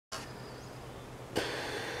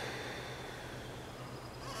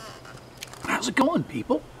How's it going,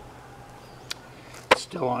 people?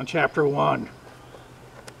 Still on chapter 1.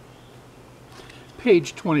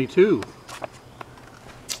 Page 22.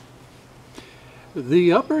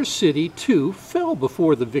 The upper city, too, fell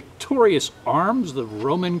before the victorious arms of the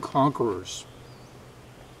Roman conquerors.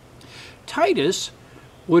 Titus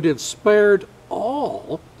would have spared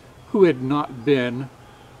all who had not been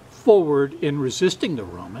forward in resisting the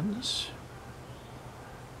Romans,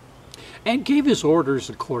 and gave his orders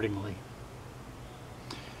accordingly.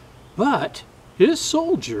 But his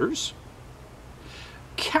soldiers,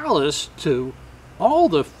 callous to all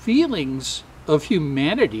the feelings of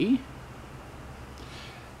humanity,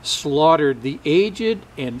 slaughtered the aged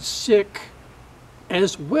and sick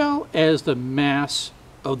as well as the mass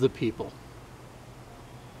of the people.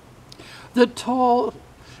 The tall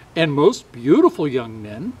and most beautiful young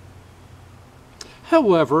men,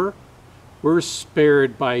 however, were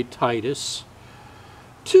spared by Titus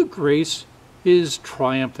to grace his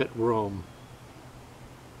triumphant Rome.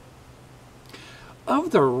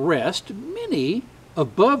 Of the rest, many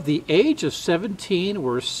above the age of 17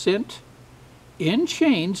 were sent in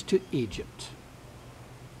chains to Egypt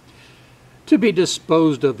to be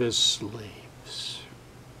disposed of as slaves.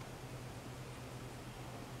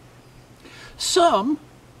 Some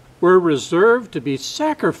were reserved to be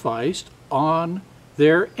sacrificed on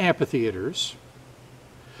their amphitheaters.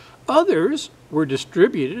 Others were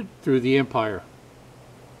distributed through the empire.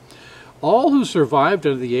 All who survived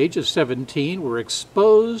under the age of 17 were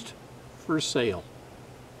exposed for sale.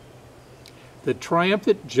 The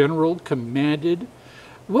triumphant general commanded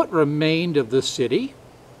what remained of the city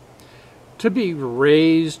to be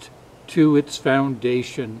razed to its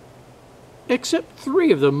foundation, except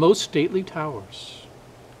 3 of the most stately towers.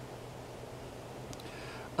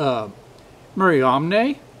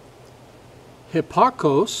 Mariamne,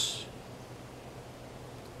 Hippokos,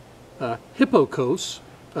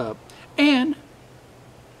 and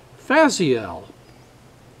Phasael.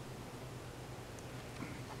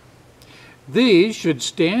 These should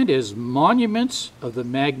stand as monuments of the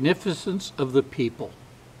magnificence of the people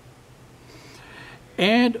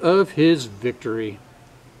and of his victory.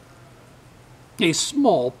 A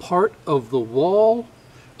small part of the wall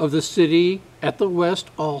of the city at the west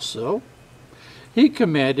also, he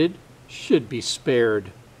commanded, should be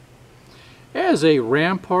spared as a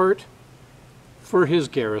rampart for his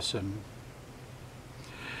garrison.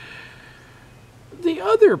 The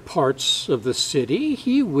other parts of the city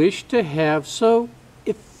he wished to have so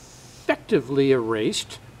effectively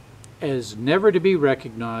erased as never to be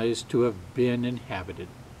recognized to have been inhabited.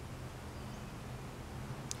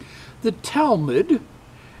 The Talmud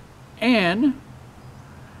and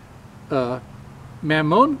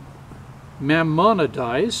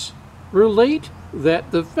Maimonides relate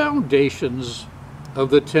that the foundations of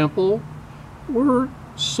the temple were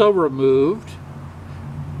so removed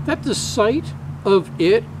that the site of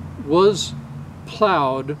it was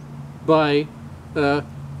plowed by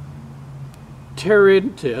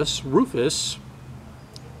Terentius Rufus.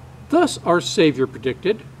 Thus our Savior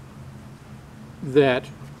predicted that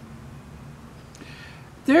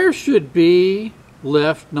there should be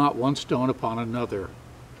left not one stone upon another.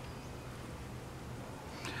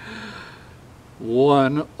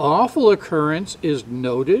 One awful occurrence is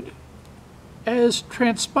noted as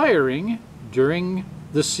transpiring during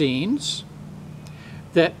the scenes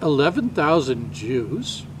that 11,000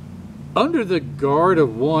 Jews, under the guard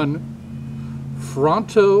of one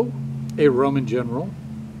Fronto, a Roman general,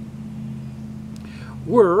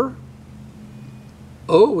 were,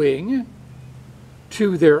 owing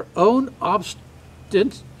to their own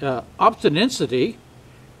obstinacy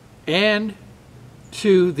and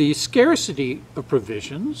to the scarcity of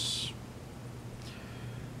provisions,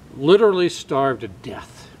 literally starved to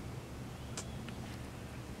death.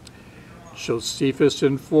 Josephus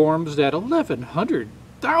informs that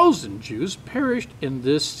 1,100,000 Jews perished in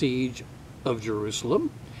this siege of Jerusalem,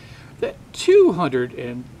 that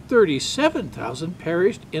 237,000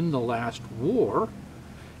 perished in the last war,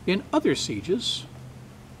 in other sieges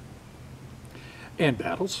and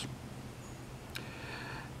battles,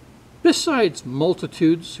 besides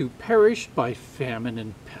multitudes who perished by famine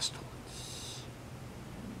and pestilence,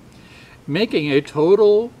 making a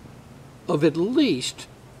total of at least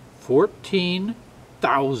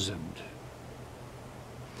 14,000.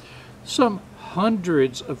 Some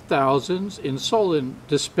hundreds of thousands, in sullen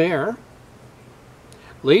despair,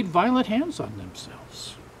 laid violent hands on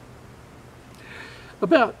themselves.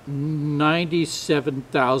 About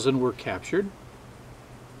 97,000 were captured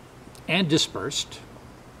and dispersed.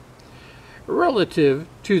 Relative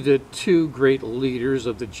to the 2 great leaders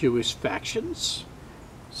of the Jewish factions,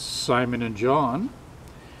 Simon and John,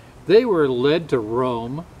 they were led to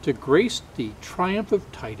Rome to grace the triumph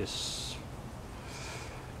of Titus,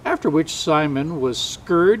 after which Simon was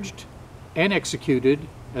scourged and executed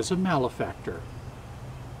as a malefactor,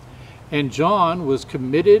 and John was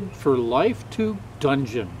committed for life to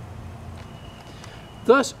dungeon.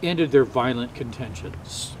 Thus ended their violent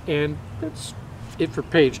contentions. And that's it for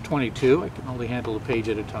page 22. I can only handle a page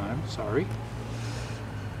at a time, sorry.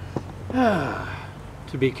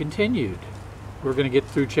 To be continued. We're going to get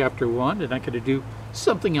through chapter 1, and I'm going to do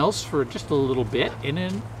something else for just a little bit, and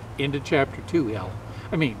then into chapter 2,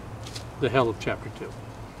 the hell of chapter 2.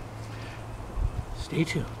 Stay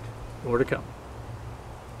tuned. More to come.